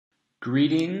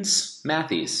Greetings,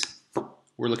 Mathies.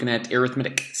 We're looking at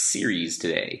arithmetic series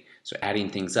today, so adding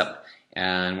things up.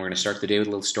 And we're going to start the day with a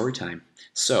little story time.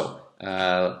 So,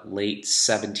 late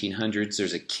 1700s,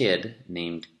 there's a kid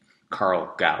named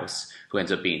Carl Gauss, who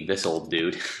ends up being this old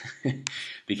dude,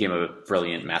 became a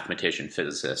brilliant mathematician,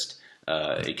 physicist.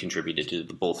 He contributed to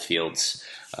both fields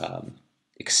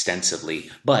extensively.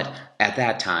 But at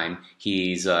that time,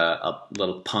 he's a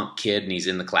little punk kid, and he's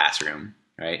in the classroom.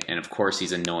 Right? And of course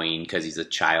he's annoying because he's a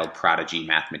child prodigy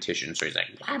mathematician, so he's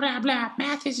like, blah, blah, blah,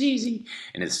 math is easy.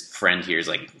 And his friend here is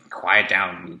like, quiet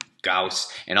down,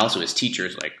 Gauss. And also his teacher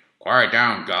is like, quiet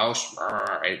down, Gauss.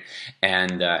 Right?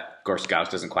 And of course Gauss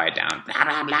doesn't quiet down. Blah,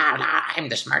 blah, blah, blah, I'm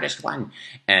the smartest one.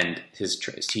 And his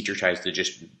teacher tries to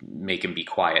just make him be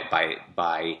quiet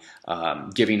by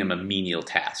giving him a menial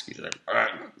task. He's like,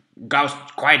 Gauss,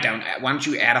 quiet down. Why don't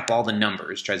you add up all the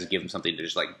numbers? Tries to give him something to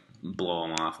just like blow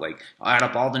him off, like, I'll add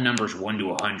up all the numbers 1 to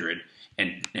 100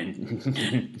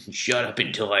 and shut up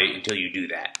until you do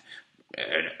that.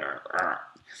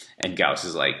 And Gauss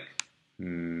is like,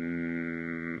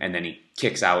 and then he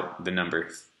kicks out the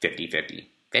number 50-50.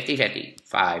 50-50,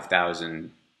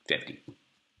 5,050.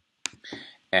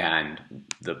 And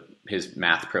his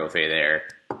math profe there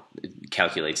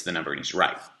calculates the number and he's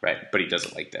right? But he does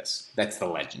it like this. That's the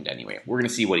legend anyway. We're going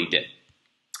to see what he did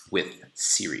with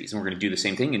series. And we're going to do the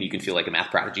same thing, and you can feel like a math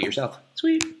prodigy yourself.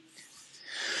 Sweet.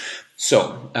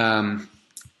 So,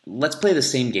 let's play the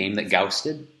same game that Gauss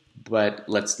did, but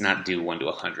let's not do 1 to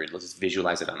 100. Let's just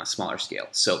visualize it on a smaller scale.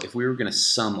 So if we were going to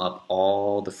sum up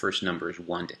all the first numbers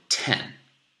 1 to 10,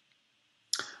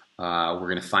 we're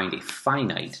going to find a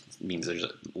finite, means there's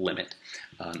a limit,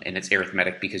 and it's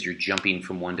arithmetic because you're jumping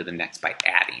from one to the next by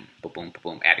adding. Boom,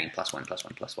 boom, adding plus 1, plus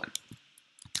 1, plus 1.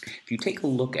 If you take a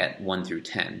look at 1 through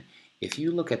 10, if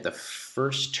you look at the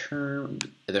first term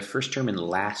and the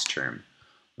last term,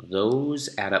 those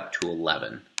add up to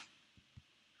 11.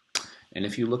 And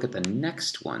if you look at the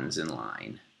next ones in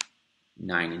line,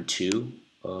 9 and 2,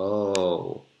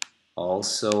 oh,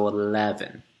 also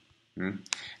 11. And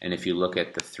if you look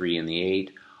at the 3 and the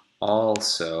 8,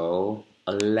 also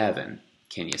 11.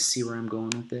 Can you see where I'm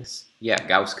going with this? Yeah,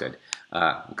 Gauss could,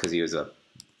 because he was a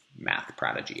math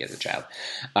prodigy as a child.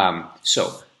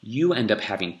 So you end up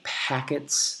having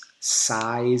packets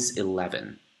size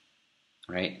 11,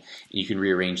 right? You can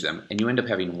rearrange them, and you end up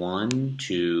having 1,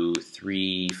 2,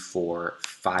 3, 4,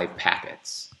 5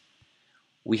 packets.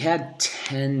 We had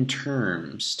 10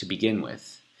 terms to begin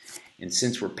with, and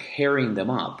since we're pairing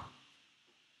them up,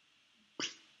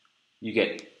 you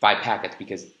get 5 packets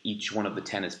because each one of the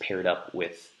 10 is paired up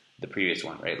with the previous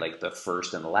one, right? Like the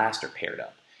first and the last are paired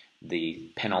up. The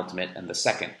penultimate and the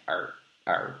second are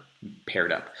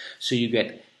paired up. So you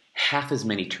get half as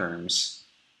many packets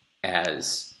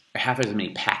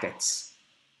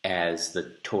as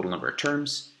the total number of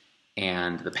terms,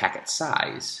 and the packet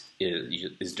size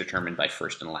is determined by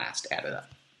first and last added up.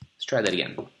 Let's try that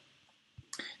again.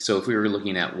 So if we were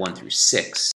looking at 1 through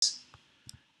 6,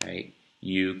 right,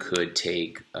 you could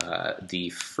take the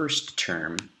first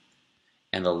term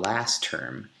and the last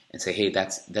term and say, hey,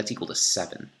 that's equal to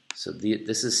 7. So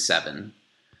this is 7.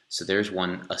 So there's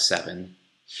a 7.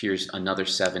 Here's another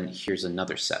 7. Here's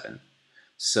another 7.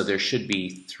 So there should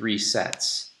be 3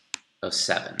 sets of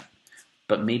 7.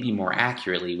 But maybe more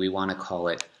accurately, we want to call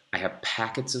it, I have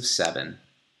packets of 7,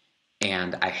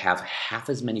 and I have half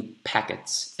as many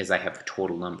packets as I have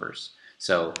total numbers.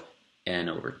 So n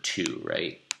over 2,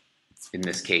 right? In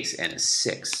this case, n is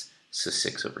 6, so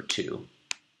 6 over 2,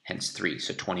 hence 3,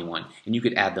 so 21. And you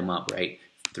could add them up, right?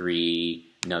 3,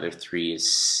 another 3 is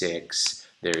 6,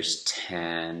 there's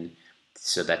 10,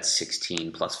 so that's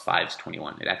 16 plus 5 is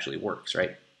 21. It actually works,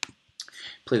 right?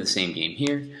 Play the same game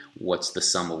here. What's the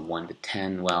sum of 1 to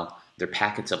 10? Well, they're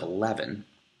packets of 11,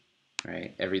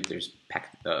 right? There's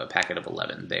a packet of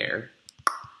 11 there,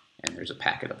 and there's a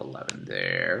packet of 11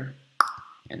 there,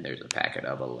 and there's a packet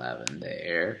of 11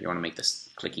 there. You want to make this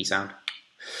clicky sound?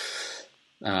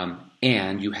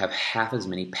 And you have half as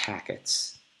many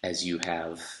packets as you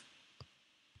have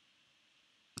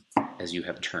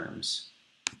terms.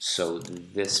 So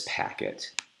this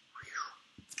packet,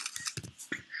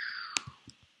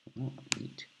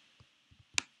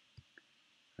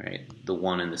 right? The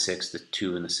 1 and the 6, the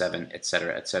 2 and the 7,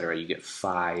 etc., etc. You get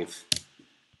 5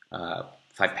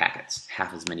 packets,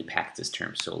 half as many packets as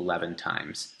terms. So 11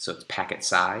 times. So it's packet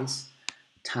size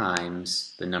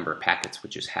times the number of packets,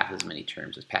 which is half as many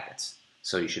terms as packets.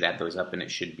 So you should add those up, and it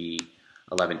should be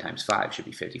 11 times 5 should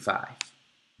be 55.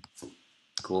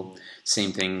 Cool.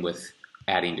 Same thing with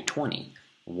adding to 20.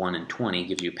 1 and 20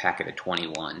 gives you a packet of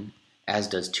 21, as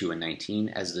does 2 and 19,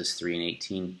 as does 3 and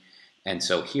 18, And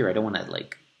so here I don't want to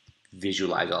like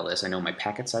visualize all this. I know my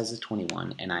packet size is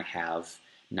 21 and I have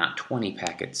not 20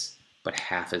 packets but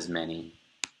half as many,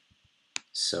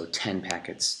 so 10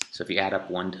 packets. So if you add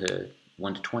up 1 to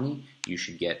 20,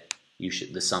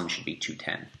 the sum should be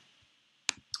 210.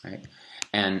 Right?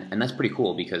 And that's pretty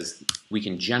cool because we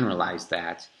can generalize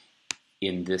that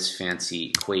in this fancy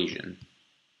equation.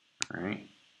 All right?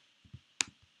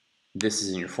 This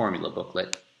is in your formula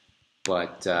booklet,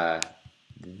 but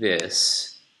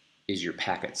this is your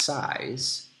packet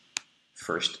size,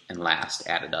 first and last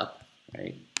added up,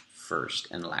 right? First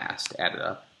and last added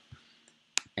up.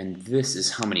 And this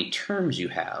is how many terms you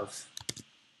have,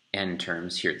 n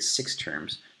terms. Here it's 6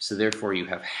 terms, so therefore you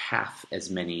have half as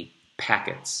many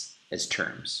packets as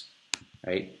terms,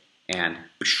 right? And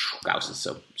Gauss is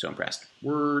so impressed.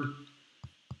 Word.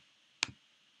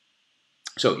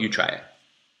 So you try it.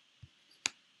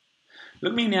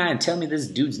 Look me in the eye and tell me this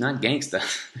dude's not gangsta.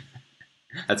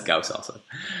 That's Gauss also.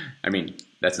 I mean,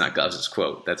 that's not Gauss's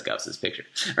quote, that's Gauss's picture.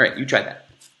 All right, you try that.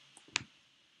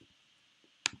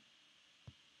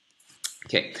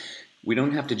 Okay, we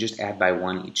don't have to just add by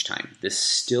 1 each time. This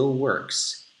still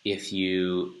works if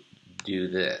you do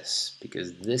this,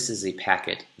 because this is a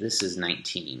packet, this is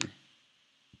 19,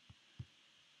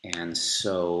 and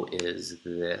so is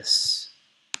this,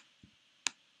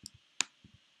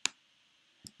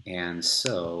 and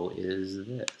so is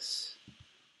this.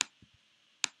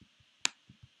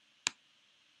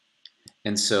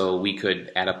 And so we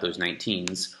could add up those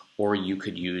 19s, or you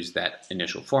could use that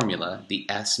initial formula. The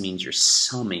S means you're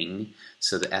summing,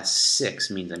 so the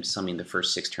S6 means I'm summing the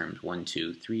first 6 terms, 1,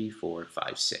 2, 3, 4,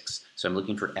 5, 6. So I'm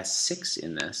looking for S6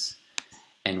 in this,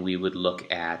 and we would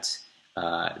look at,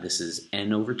 this is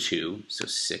n over 2, so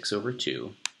 6 over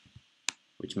 2,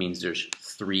 which means there's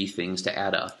 3 things to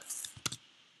add up.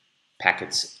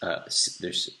 Packets,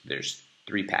 there's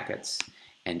 3 packets,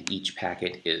 and each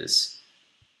packet is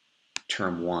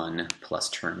term 1 plus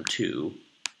term 2,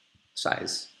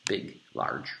 size, big,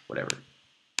 large, whatever.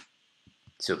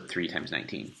 So 3 times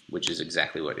 19, which is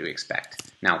exactly what we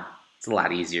expect. Now, it's a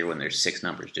lot easier when there's 6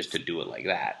 numbers just to do it like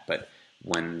that, but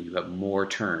when you have more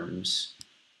terms,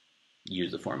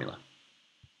 use the formula,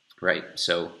 right?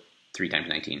 So 3 times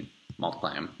 19,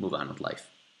 multiply them, move on with life.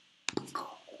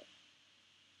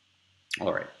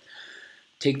 All right,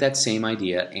 take that same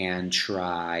idea and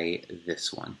try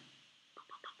this one.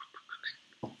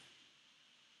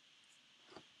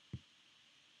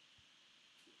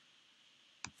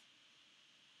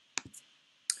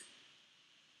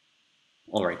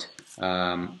 All right,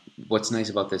 what's nice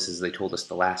about this is they told us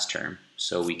the last term,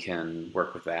 so we can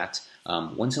work with that.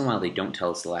 Once in a while they don't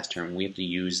tell us the last term. We have to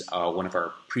use one of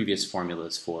our previous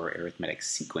formulas for arithmetic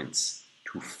sequence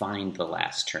to find the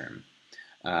last term.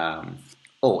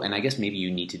 Oh, and I guess maybe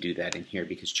you need to do that in here,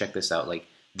 because check this out, like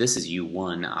this is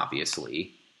U1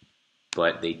 obviously,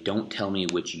 but they don't tell me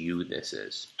which U this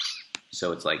is.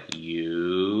 So it's like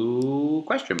U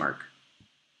question mark,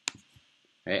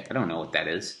 right? I don't know what that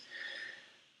is.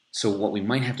 So what we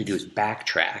might have to do is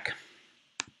backtrack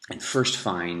and first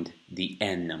find the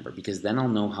n number, because then I'll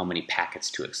know how many packets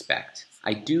to expect.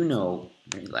 I do know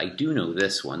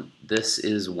this one. This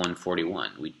is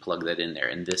 141. We'd plug that in there,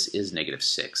 and this is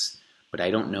 -6. But I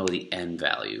don't know the n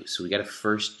value, so we got to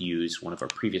first use one of our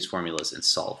previous formulas and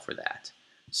solve for that.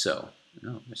 So,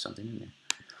 oh, there's something in there.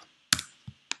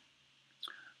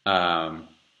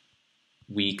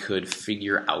 We could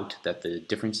figure out that the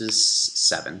difference is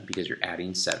 7, because you're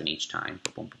adding 7 each time.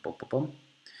 Boom, boom, boom, boom, boom.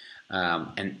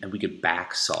 And we could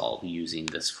back solve using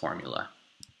this formula.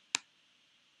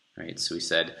 Right, so we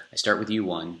said I start with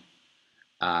U1,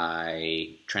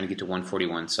 I trying to get to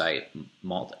 141, so I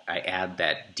add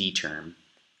that D term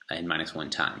and -1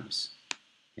 times.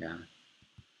 Yeah.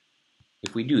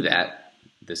 If we do that,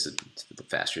 this is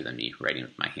faster than me writing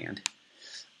with my hand.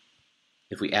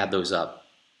 If we add those up,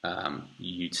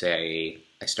 you'd say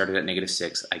I started at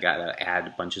 -6, I gotta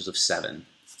add bunches of 7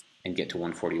 and get to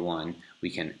 141.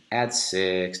 We can add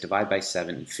 6, divide by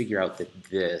 7, and figure out that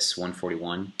this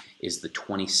 141 is the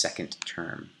 22nd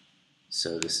term.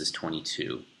 So this is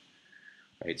 22,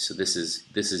 right? So this is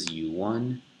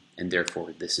U1, and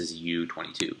therefore this is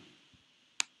U22.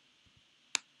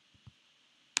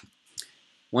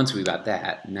 Once we've got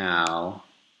that, now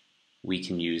we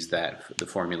can use the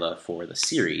formula for the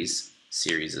series.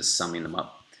 Series is summing them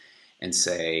up, and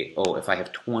say, oh, if I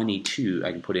have 22,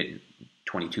 I can put in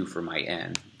 22 for my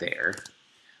n there.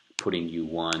 Put in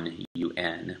U1,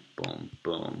 UN, boom,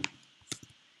 boom.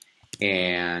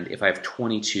 And if I have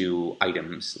 22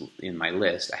 items in my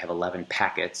list, I have 11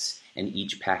 packets, and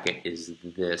each packet is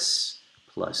this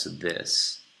plus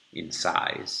this in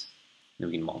size. Then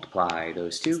we can multiply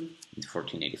those two into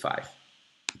 1485.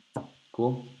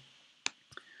 Cool?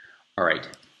 All right,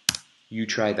 you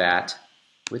try that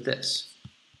with this.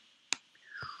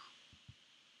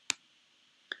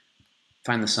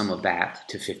 Find the sum of that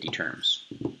to 50 terms.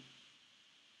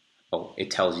 Oh,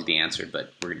 it tells you the answer,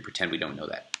 but we're going to pretend we don't know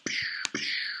that.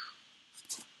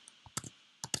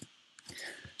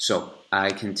 So I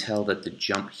can tell that the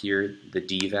jump here, the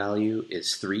D value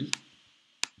is 3.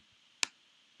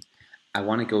 I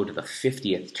want to go to the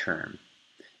 50th term.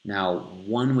 Now,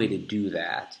 one way to do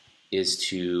that is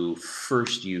to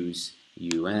first use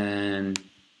UN,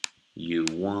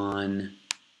 U1,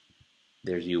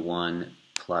 there's U1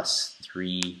 plus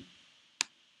 3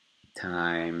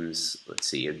 times, let's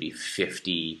see, it'd be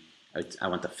 50. I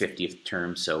want the 50th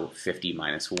term, so 50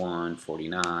 minus 1,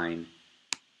 49.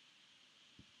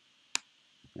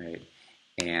 Right?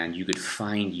 And you could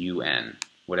find UN,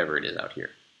 whatever it is out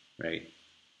here, right?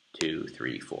 2,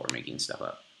 3, 4, making stuff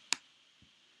up.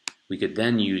 We could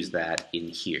then use that in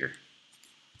here.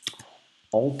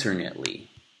 Alternately,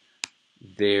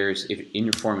 in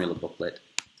your formula booklet,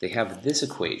 they have this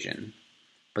equation,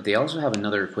 but they also have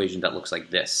another equation that looks like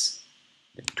this.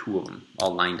 There are 2 of them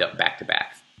all lined up back to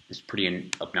back. It's pretty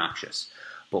obnoxious.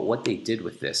 But what they did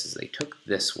with this is they took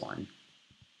this one,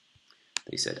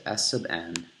 they said S sub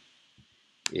n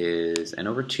is n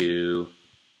over 2,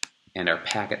 and our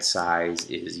packet size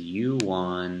is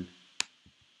U1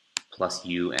 plus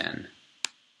UN.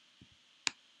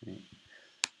 Right?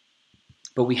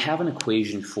 But we have an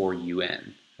equation for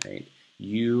UN, right?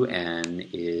 UN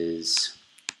is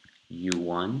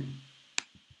U1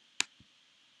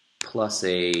 plus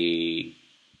a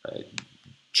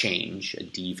change, a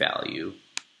D value,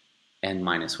 n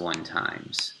minus 1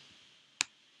 times.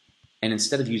 And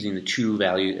instead of using the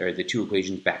two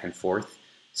equations back and forth,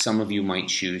 some of you might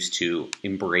choose to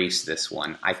embrace this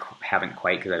one. I haven't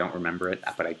quite because I don't remember it,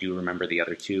 but I do remember the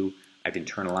other two. I've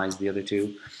internalized the other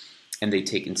two. And they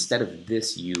take, instead of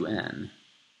this UN,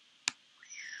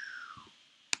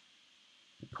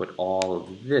 put all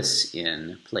of this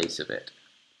in place of it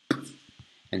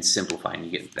and simplify, and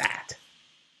you get that,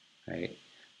 right?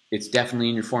 It's definitely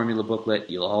in your formula booklet.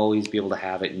 You'll always be able to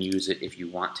have it and use it if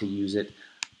you want to use it.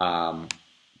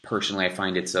 Personally, I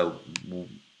find it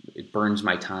burns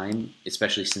my time,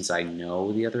 especially since I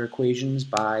know the other equations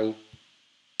by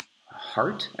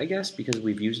heart, I guess, because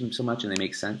we've used them so much and they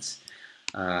make sense.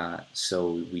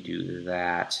 So we do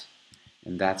that,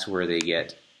 and that's where they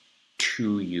get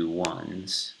 2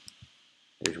 U1s.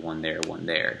 There's one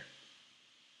there.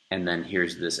 And then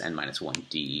here's this n minus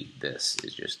 1D. This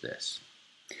is just this.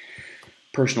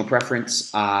 Personal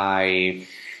preference,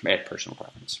 personal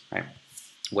preference, right?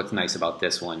 What's nice about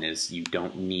this one is you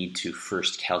don't need to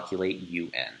first calculate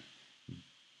UN,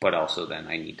 but also then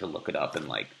I need to look it up in,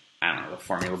 like, I don't know, the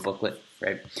formula booklet,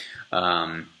 right?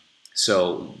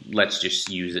 So let's just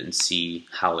use it and see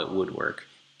how it would work.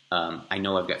 I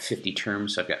know I've got 50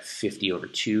 terms, so I've got 50 over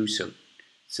 2, so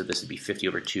this would be 50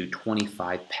 over 2,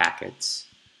 25 packets.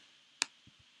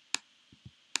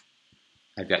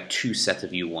 I've got 2 sets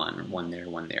of U1, one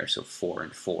there, so 4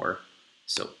 and 4,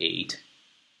 so 8.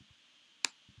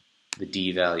 The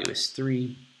D value is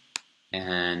 3,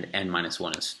 and n minus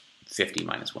 1 is 50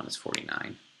 minus 1 is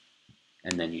 49.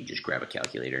 And then you just grab a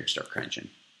calculator and start crunching.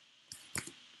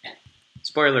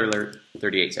 Spoiler alert,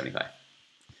 3875.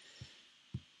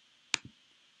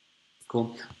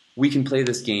 Cool. We can play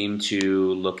this game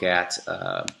to look at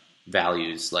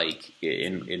values, like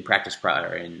in practice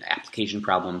or in application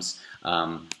problems.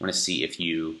 Want to see if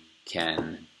you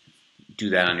can do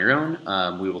that on your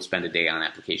own. We will spend a day on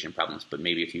application problems, but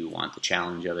maybe if you want the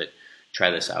challenge of it,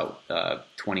 try this out.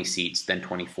 20 seats, then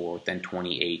 24, then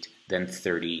 28, then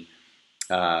 30.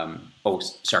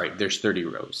 There's 30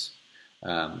 rows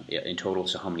in total,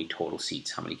 so how many total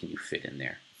seats, how many can you fit in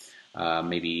there?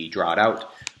 Maybe draw it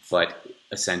out, but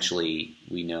essentially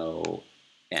we know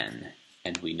n,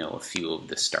 and we know a few of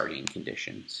the starting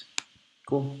conditions.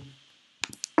 Cool.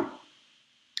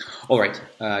 All right,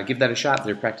 give that a shot.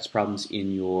 There are practice problems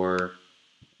in your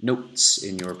notes,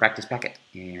 in your practice packet,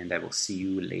 and I will see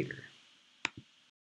you later.